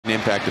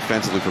impact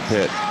defensively for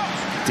Pitt.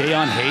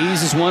 Dayon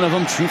Hayes is one of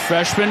them, true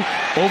freshman.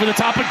 Over the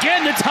top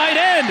again, the tight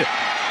end.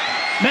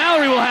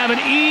 Mallory will have an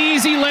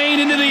easy lane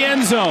into the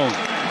end zone.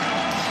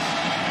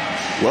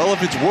 Well,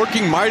 if it's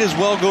working, might as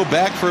well go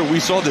back for it.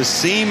 We saw the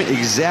same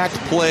exact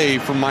play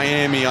from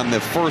Miami on the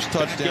first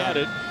touchdown. Got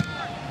it.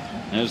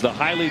 As the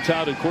highly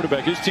touted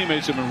quarterback, his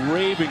teammates have been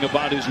raving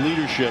about his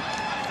leadership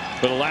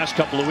for the last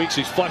couple of weeks.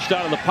 He's flushed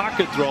out of the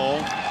pocket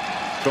throwing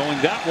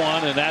that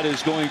one, and that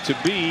is going to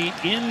be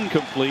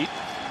incomplete.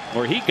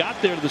 Or he got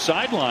there to the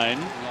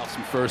sideline. Lost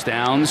some first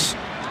downs.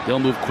 They'll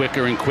move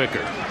quicker and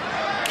quicker.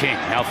 King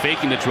now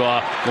faking the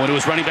draw, going to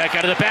his running back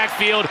out of the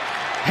backfield.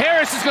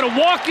 Harris is going to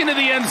walk into the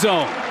end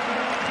zone.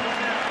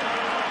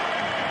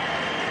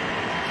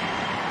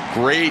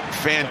 Great,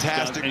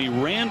 fantastic. And he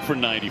ran for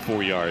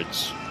 94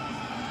 yards.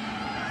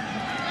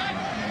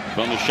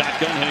 From the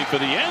shotgun, heading for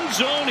the end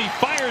zone. He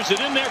fires it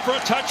in there for a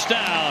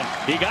touchdown.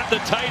 He got the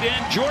tight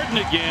end, Jordan,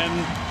 again,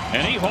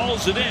 and he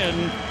hauls it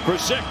in for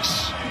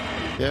 6.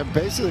 Yeah,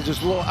 basically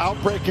just a little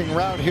outbreaking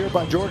route here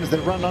by Jordan as they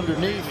run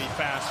underneath.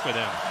 Fast for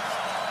them.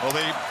 Well,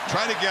 they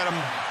try to get him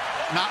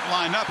not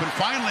lined up, and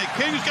finally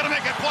King's going to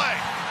make a play.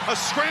 A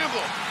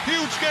scramble,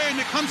 huge gain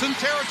that comes in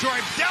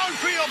territory.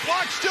 Downfield,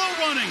 block still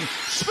running.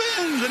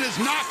 Spins and is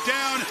knocked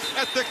down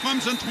at the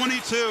Clemson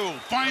 22.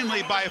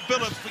 Finally by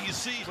Phillips, but you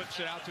see. Flips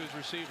it out to his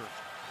receiver.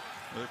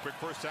 With a quick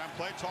first down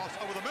play, toss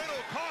over the middle,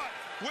 caught.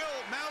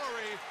 Will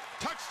Mallory,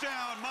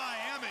 touchdown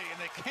Miami,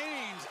 and the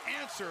Canes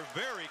answer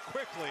very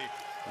quickly.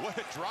 What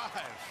a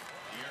drive.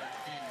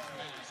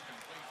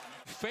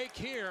 Fake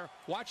here.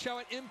 Watch how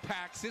it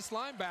impacts this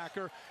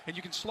linebacker, and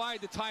you can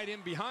slide the tight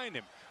end behind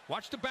him.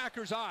 Watch the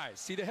backer's eyes.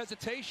 See the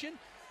hesitation?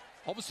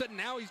 All of a sudden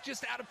now he's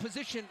just out of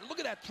position. Look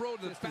at that throw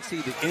to the back.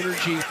 See the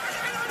energy.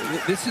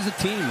 This is a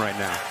team right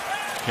now.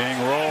 King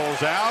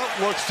rolls out,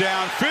 looks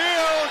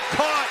downfield,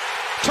 caught.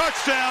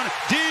 Touchdown,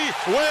 D.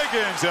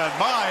 Wiggins, and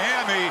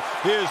Miami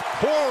is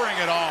pouring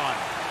it on.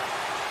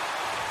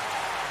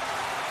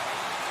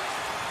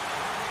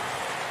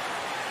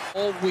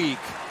 All week,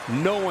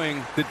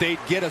 knowing that they'd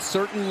get a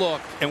certain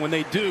look, and when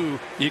they do,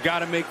 you got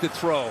to make the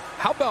throw.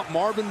 How about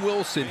Marvin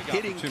Wilson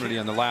hitting opportunity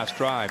on the last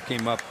drive?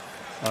 Came up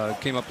a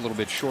little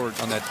bit short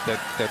on that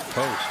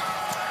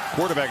post.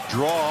 Quarterback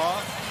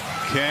draw.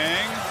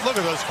 King, look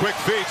at those quick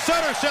feet.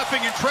 Center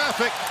stepping in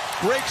traffic,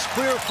 breaks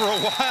clear for a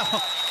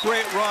while.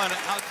 Great run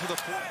out to the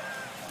 4.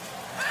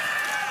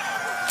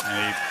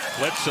 And he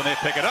flips and they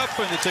pick it up,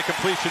 and it's a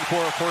completion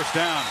for a first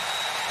down.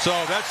 So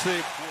that's the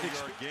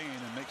 4-yard gain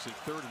and makes it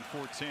 3rd and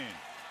 14.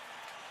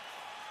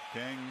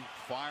 King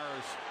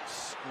fires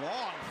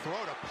long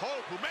throw to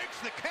Pope, who makes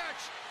the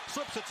catch,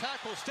 slips a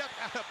tackle, step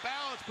out of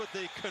bounds, but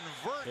they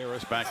convert.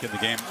 Harris back in the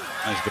game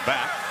as the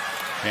back,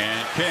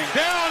 and King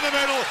down the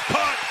middle,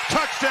 caught,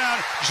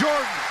 touchdown,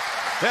 Jordan.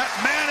 That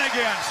man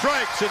again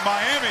strikes, and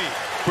Miami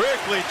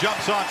quickly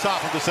jumps on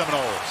top of the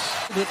Seminoles.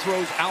 The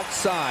throws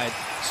outside,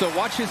 so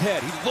watch his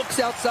head. He looks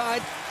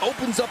outside,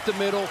 opens up the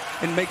middle,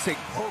 and makes a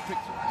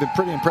perfect. Been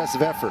pretty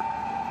impressive effort.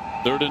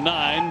 3rd and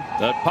 9.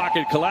 That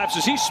pocket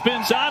collapses. He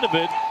spins out of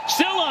it,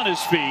 still on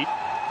his feet.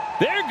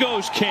 There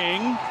goes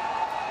King.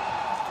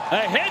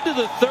 Ahead to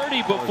the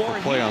 30 before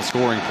he play on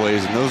scoring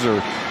plays, and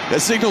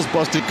that signals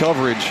busted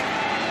coverage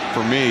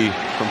for me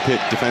from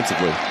Pitt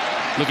defensively.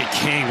 Look at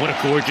King, what a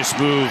gorgeous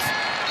move.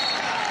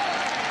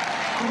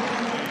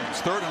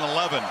 It's 3rd and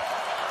 11.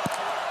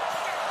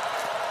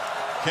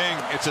 King,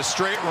 it's a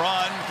straight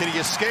run. Can he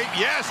escape?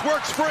 Yes,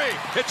 works free.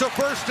 It's a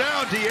first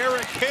down.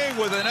 De'Aaron King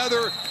with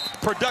another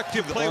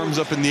productive play. Arms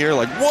up in the air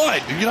like,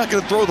 what? You're not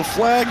going to throw the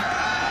flag?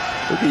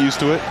 We'll get used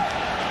to it.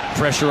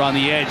 Pressure on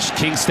the edge.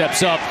 King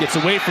steps up, gets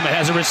away from it,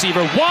 has a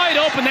receiver wide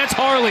open. That's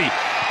Harley.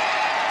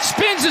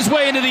 Spins his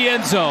way into the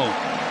end zone.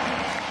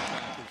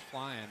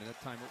 Flying, and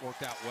that time it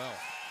worked out well.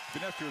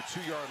 Even after a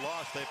 2-yard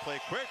loss, they play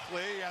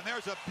quickly, and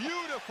there's a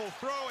beautiful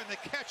throw, and the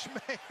catch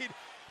made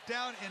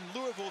down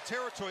in Louisville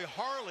territory.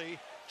 Harley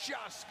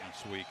just got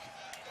this week.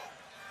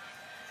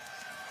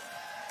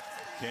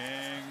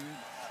 King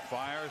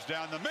fires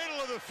down the middle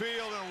of the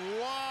field, and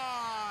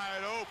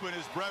wide open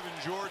is Brevin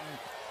Jordan.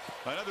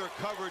 Another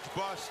coverage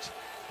bust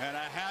and a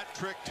hat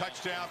trick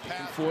touchdown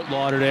pass. Fort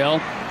Lauderdale.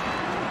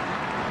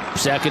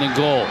 2nd and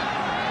goal.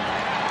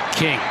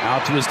 King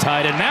out to his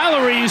tight end.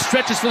 Mallory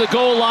stretches for the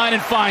goal line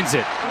and finds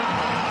it.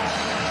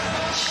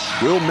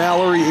 Will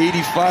Mallory,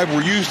 85.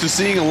 We're used to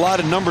seeing a lot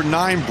of number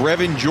 9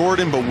 Brevin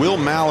Jordan, but Will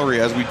Mallory,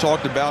 as we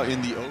talked about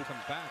in the open.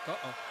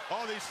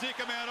 Oh, they sneak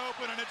a man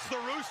open, and it's the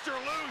rooster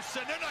loose,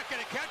 and they're not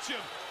going to catch him.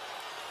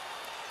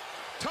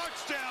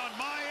 Touchdown,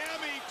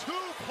 Miami, 2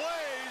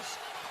 plays,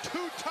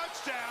 2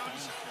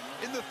 touchdowns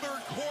in the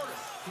 3rd quarter,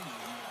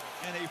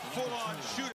 and a full-on shooter.